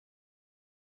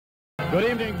Good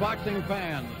evening, boxing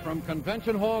fans. From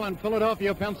Convention Hall in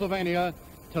Philadelphia, Pennsylvania,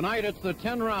 tonight it's the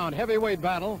 10-round heavyweight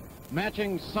battle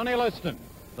matching Sonny Liston,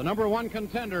 the #1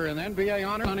 contender in NBA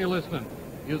honor. Sonny Liston.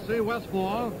 You see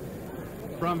Westphal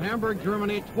from Hamburg,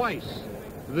 Germany, twice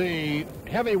the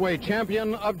heavyweight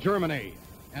champion of Germany.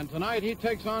 And tonight he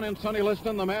takes on in Sonny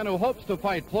Liston the man who hopes to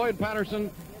fight Floyd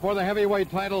Patterson for the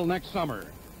heavyweight title next summer.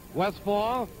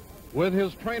 Westphal with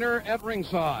his trainer at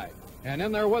ringside. And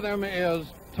in there with him is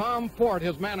Tom Fort,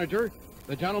 his manager,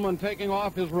 the gentleman taking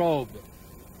off his robe.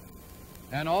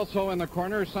 And also in the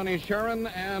corner, Sonny Sharon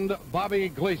and Bobby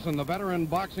Gleason, the veteran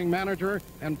boxing manager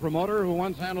and promoter who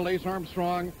once handled Ace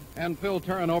Armstrong and Phil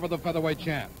Terranova, the featherweight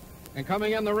champ. And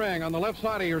coming in the ring on the left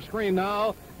side of your screen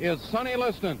now is Sonny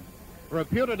Liston,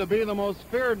 reputed to be the most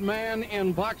feared man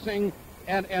in boxing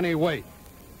at any weight.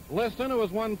 Liston, who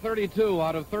has won 32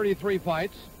 out of 33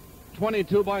 fights,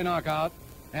 22 by knockout,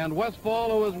 and Westphal,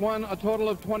 who has won a total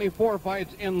of 24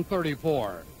 fights in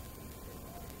 34.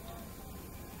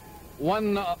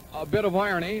 One a bit of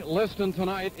irony, Liston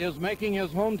tonight is making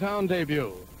his hometown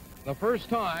debut. The first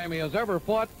time he has ever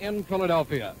fought in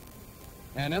Philadelphia.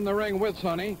 And in the ring with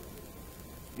Sonny,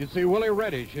 you see Willie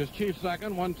Reddish, his chief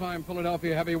second, one-time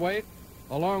Philadelphia heavyweight,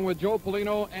 along with Joe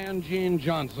Polino and Gene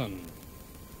Johnson.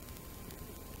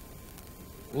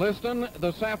 Liston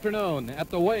this afternoon at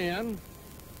the weigh-in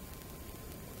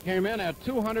came in at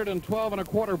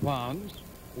 212¼ pounds.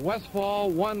 Westphal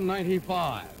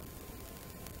 195.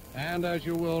 And as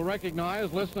you will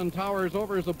recognize, Liston towers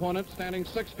over his opponent, standing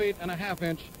 6 feet and a half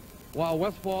inch, while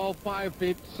Westphal 5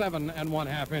 feet 7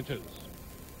 1/2 inches.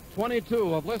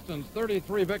 22 of Liston's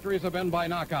 33 victories have been by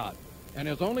knockout, and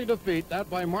his only defeat, that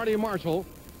by Marty Marshall,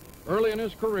 early in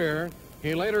his career.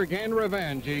 He later gained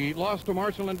revenge. He lost to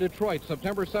Marshall in Detroit,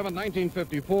 September 7,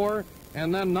 1954,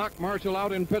 and then knocked Marshall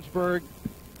out in Pittsburgh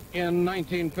in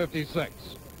 1956.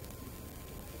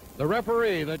 The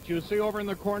referee that you see over in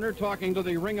the corner talking to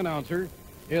the ring announcer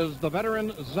is the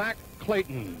veteran Zach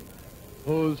Clayton,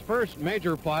 whose first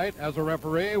major fight as a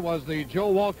referee was the Joe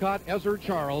Walcott-Ezra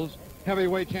Charles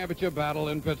heavyweight championship battle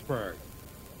in Pittsburgh.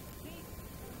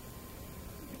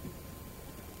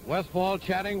 Westphal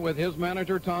chatting with his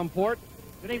manager, Tom Fort.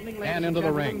 Good evening, ladies and into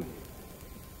the ring.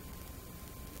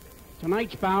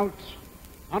 Tonight's bout,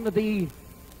 under the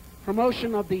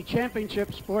promotion of the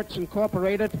Championship Sports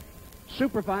Incorporated,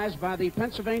 supervised by the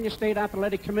Pennsylvania State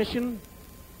Athletic Commission,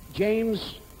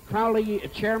 James Crowley,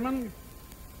 chairman.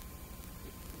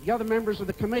 The other members of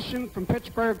the commission from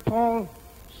Pittsburgh, Paul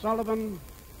Sullivan,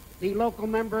 the local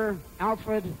member,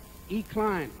 Alfred E.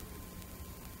 Klein.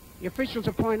 The officials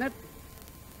appointed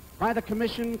by the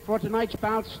commission for tonight's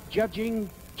bouts,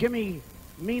 judging Jimmy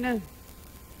Mina,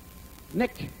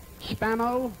 Nick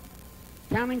Spano,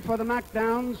 counting for the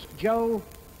knockdowns, Joe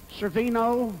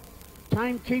Servino,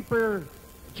 timekeeper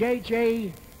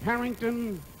J.J.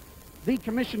 Harrington, the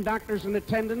commission doctors in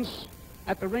attendance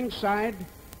at the ringside,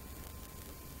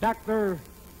 Dr.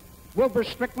 Wilbur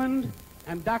Strickland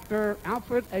and Dr.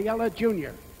 Alfred Ayala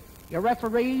Jr. Your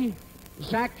referee,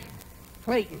 Zach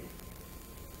Clayton.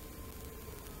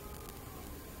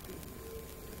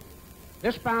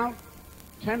 This bout,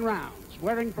 10 rounds,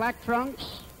 wearing black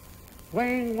trunks,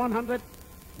 weighing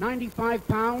 195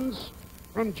 pounds,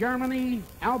 from Germany,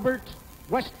 Albert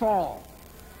Westphal.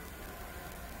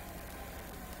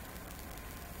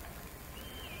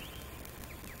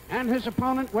 And his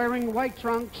opponent wearing white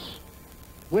trunks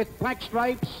with black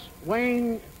stripes,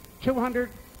 weighing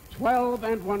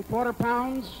 212¼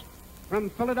 pounds, from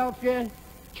Philadelphia,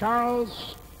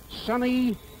 Charles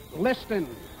Sonny Liston.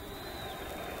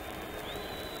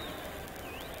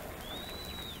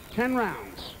 10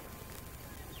 rounds.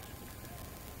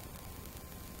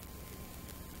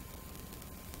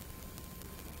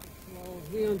 Well,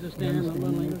 we understand a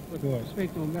little English, but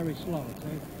speak to him very slow,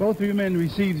 okay? Both of you men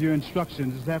received your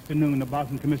instructions this afternoon in the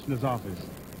Boxing Commissioner's office.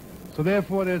 So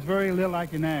therefore, there's very little I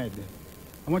can add.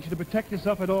 I want you to protect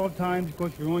yourself at all times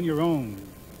because you're on your own.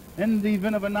 In the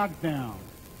event of a knockdown,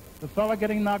 the fella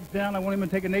getting knocked down, I want him to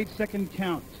take an 8-second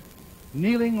count.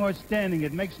 Kneeling or standing,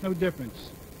 it makes no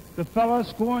difference. The fella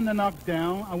scoring the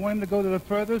knockdown, I want him to go to the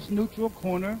furthest neutral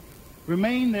corner,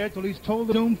 remain there till he's told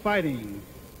to resume fighting.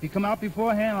 If he come out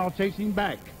beforehand, I'll chase him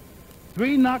back.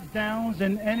 3 knockdowns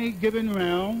in any given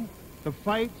round, the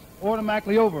fight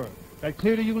automatically over. That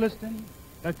clear to you, Liston?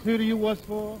 That clear to you,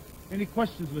 Westphal? Any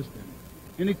questions, Liston?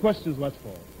 Any questions,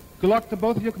 Westphal? Good luck to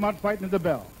both of you. Come out fighting at the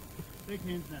bell. Shake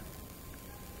hands now.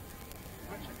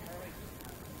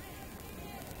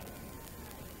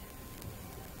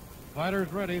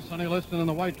 Fighters ready. Sonny Liston in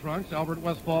the white trunks, Albert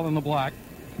Westphal in the black.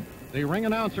 The ring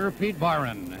announcer, Pete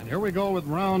Byron. And here we go with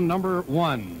round number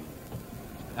 1.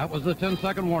 That was the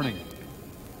 10-second warning.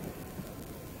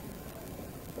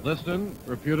 Liston,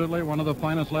 reputedly one of the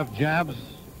finest left jabs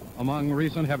among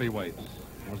recent heavyweights.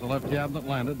 It was a left jab that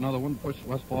landed. Another one pushed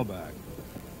Westphal back.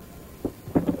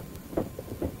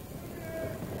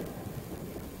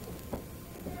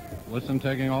 Liston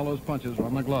taking all those punches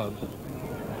on the gloves.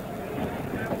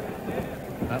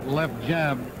 That left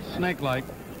jab, snake-like.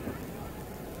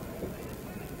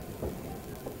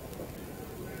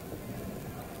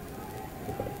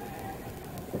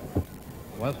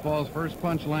 Westphal's first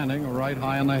punch landing right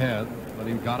high in the head, but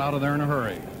he got out of there in a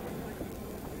hurry.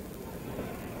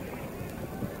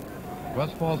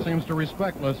 Westphal seems to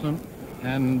respect Liston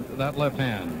and that left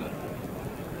hand.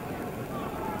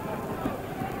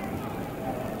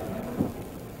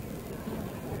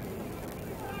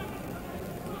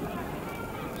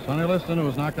 Sonny Liston, who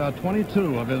has knocked out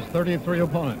 22 of his 33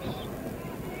 opponents.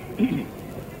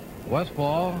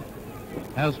 Westphal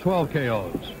has 12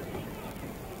 KOs.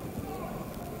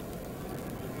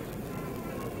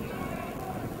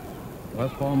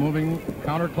 Westphal moving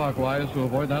counterclockwise to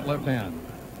avoid that left hand.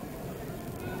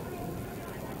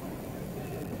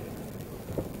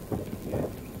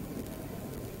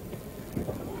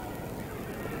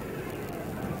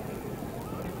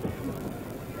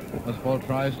 Westphal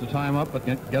tries to tie him up, but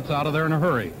gets out of there in a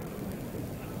hurry.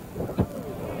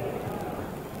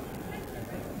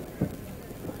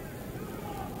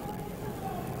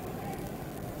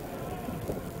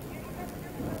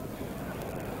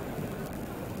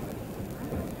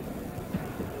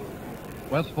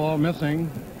 Westphal missing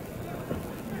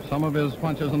some of his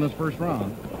punches in this first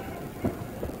round.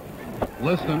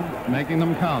 Liston making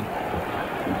them count.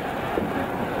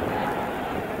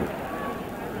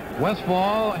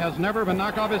 Westphal has never been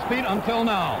knocked off his feet until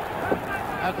now.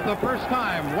 That's the first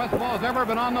time Westphal has ever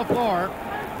been on the floor.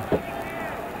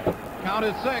 Count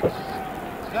is 6,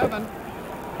 7,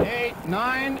 8,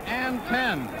 9, and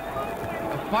 10.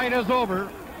 The fight is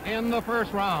over in the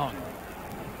first round.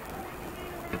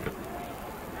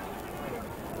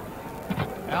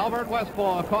 Albert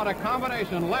Westphal caught a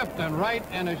combination left and right,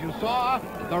 and as you saw,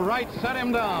 the right set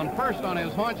him down. First on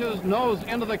his haunches, nose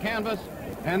into the canvas,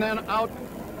 and then out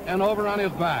and over on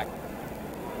his back.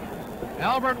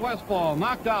 Albert Westphal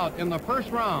knocked out in the first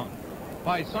round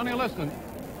by Sonny Liston,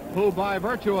 who by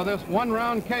virtue of this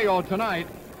one-round KO tonight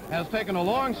has taken a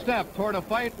long step toward a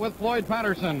fight with Floyd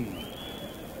Patterson.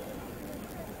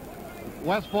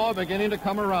 Westphal beginning to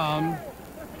come around.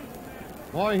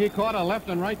 Boy, he caught a left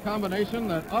and right combination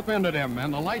that upended him,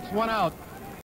 and the lights went out